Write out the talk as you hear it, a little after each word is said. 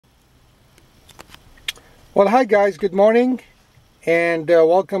Well, hi guys, good morning and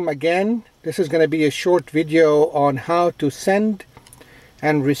welcome again. This is going to be a short video on how to send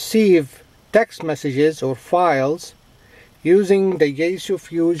and receive text messages or files using the Yaesu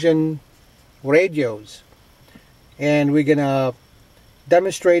Fusion radios, and we're going to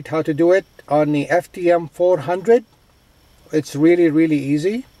demonstrate how to do it on the FTM 400. It's really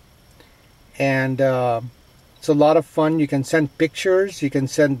easy, and it's a lot of fun. You can send pictures, you can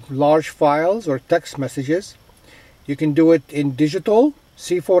send large files or text messages. You can do it in digital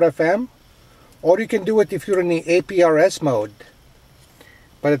C4FM, or you can do it if you're in the APRS mode.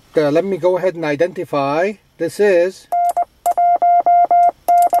 But let me go ahead and identify. This is,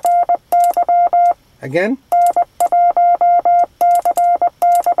 again,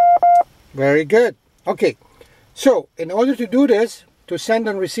 very good. Okay, so in order to do this, to send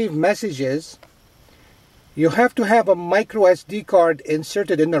and receive messages, you have to have a micro SD card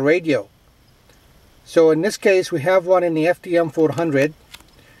inserted in the radio. So in this case, we have one in the FTM 400,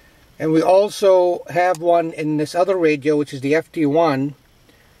 and we also have one in this other radio, which is the FT1.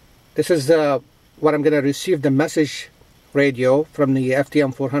 This is what I'm going to receive the message radio from the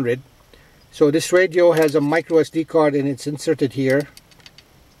FTM 400. So this radio has a micro SD card and it's inserted here.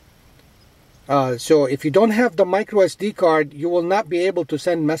 So if you don't have the micro SD card, you will not be able to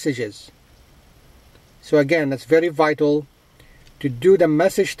send messages. So again, that's very vital. To do the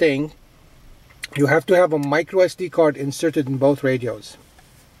message thing, you have to have a micro SD card inserted in both radios.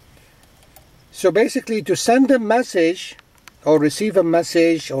 So basically, to send a message or receive a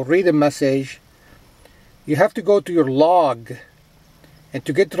message or read a message, you have to go to your log. And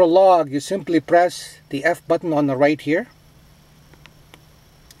to get to the log, you simply press the F button on the right here.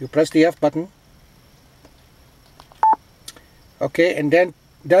 You press the F button. Okay, and then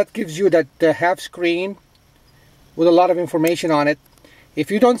that gives you that half screen with a lot of information on it. If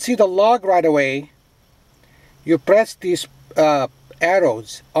you don't see the log right away, you press these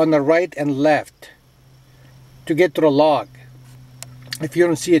arrows on the right and left to get to the log if you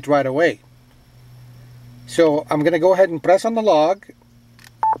don't see it right away. So I'm going to go ahead and press on the log.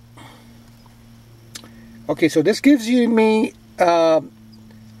 Okay, so this gives me a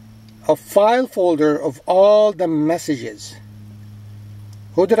file folder of all the messages.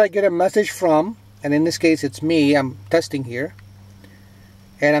 Who did I get a message from? And in this case, it's me. I'm testing here.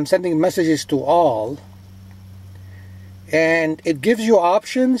 And I'm sending messages to all. And it gives you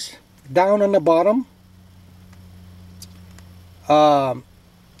options down on the bottom.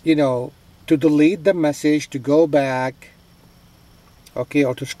 You know, to delete the message, to go back. Okay,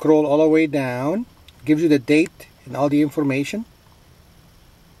 or to scroll all the way down. Gives you the date and all the information.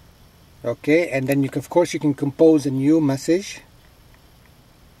 Okay, and then you can, of course, you can compose a new message.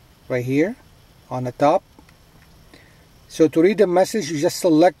 Right here on the top. So to read the message, you just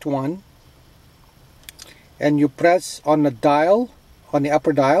select one and you press on the dial, on the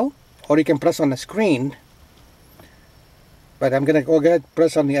upper dial, or you can press on the screen. But I'm gonna go ahead and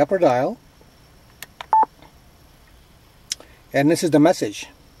press on the upper dial, and this is the message.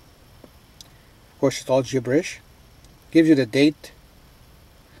 Of course, it's all gibberish. Gives you the date,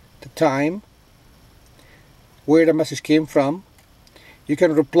 the time, where the message came from. You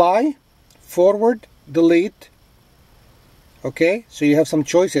can reply, forward, delete. Okay, so you have some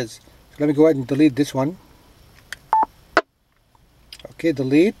choices. So let me go ahead and delete this one. Okay,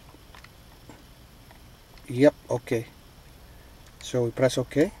 delete. Yep, okay. So we press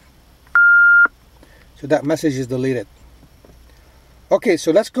OK. So that message is deleted. Okay,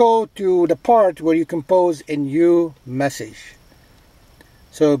 so let's go to the part where you compose a new message.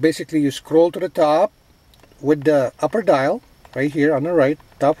 So basically you scroll to the top with the upper dial. Right here on the right,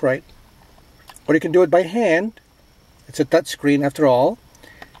 top right. Or you can do it by hand. It's a touch screen after all.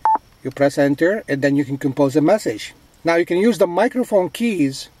 You press enter and then you can compose a message. Now you can use the microphone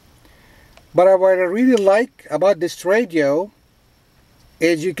keys, but what I really like about this radio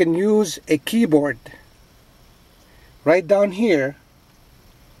is you can use a keyboard. Right down here,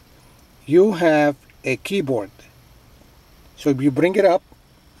 you have a keyboard. So if you bring it up,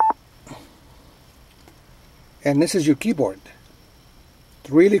 and this is your keyboard. It's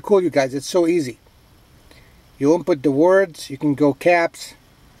really cool, you guys. It's so easy. You input the words, you can go caps,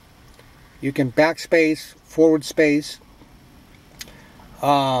 you can backspace, forward space.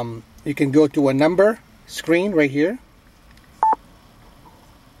 You can go to a number screen right here.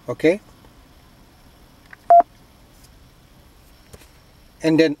 Okay.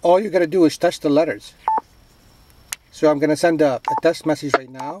 And then all you gotta do is touch the letters. So I'm gonna send a text message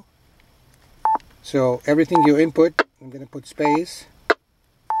right now. So everything you input, I'm gonna put space.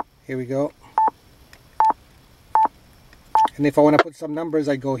 Here we go. And if I want to put some numbers,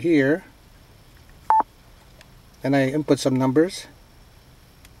 I go here. and I input some numbers.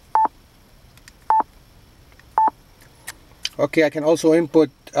 Okay, I can also input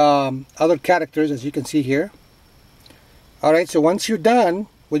other characters, as you can see here. Alright, so once you're done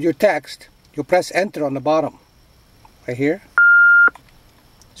with your text, you press enter on the bottom right here.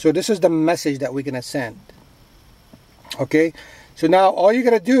 So this is the message that we're gonna send. Okay, so now all you're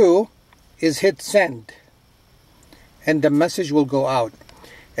gonna do is hit send, and the message will go out,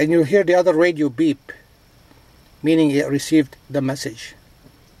 and you'll hear the other radio beep, meaning it received the message.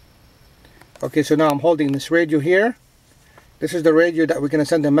 Okay, so now I'm holding this radio here. This is the radio that we're gonna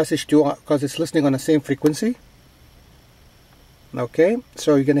send the message to, because it's listening on the same frequency. Okay,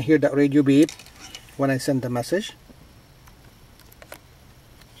 so you're gonna hear that radio beep when I send the message.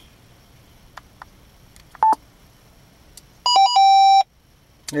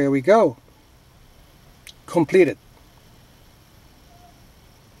 There we go. Completed.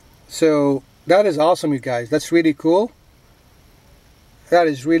 So that is awesome, you guys. That's really cool. That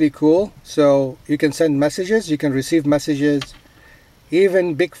is really cool. So you can send messages, you can receive messages,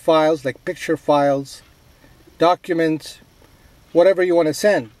 even big files like picture files, documents, whatever you want to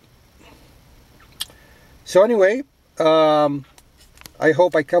send. So anyway, I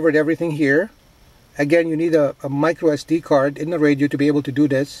hope I covered everything here. Again, you need a micro SD card in the radio to be able to do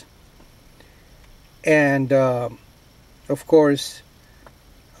this. And of course,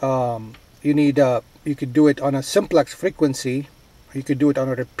 you need you could do it on a simplex frequency. You could do it on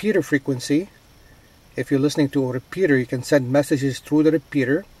a repeater frequency. If you're listening to a repeater, you can send messages through the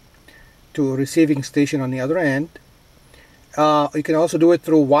repeater to a receiving station on the other end. You can also do it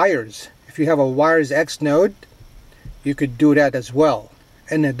through wires. If you have a wires X node, you could do that as well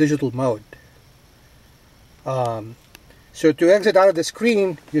in a digital mode. So to exit out of the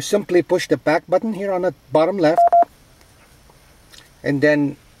screen, you simply push the back button here on the bottom left, and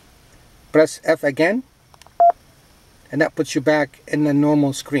then press F again, and that puts you back in the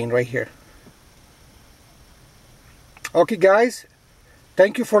normal screen right here. Okay guys,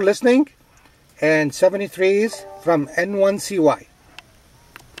 thank you for listening, and 73s from N1CY.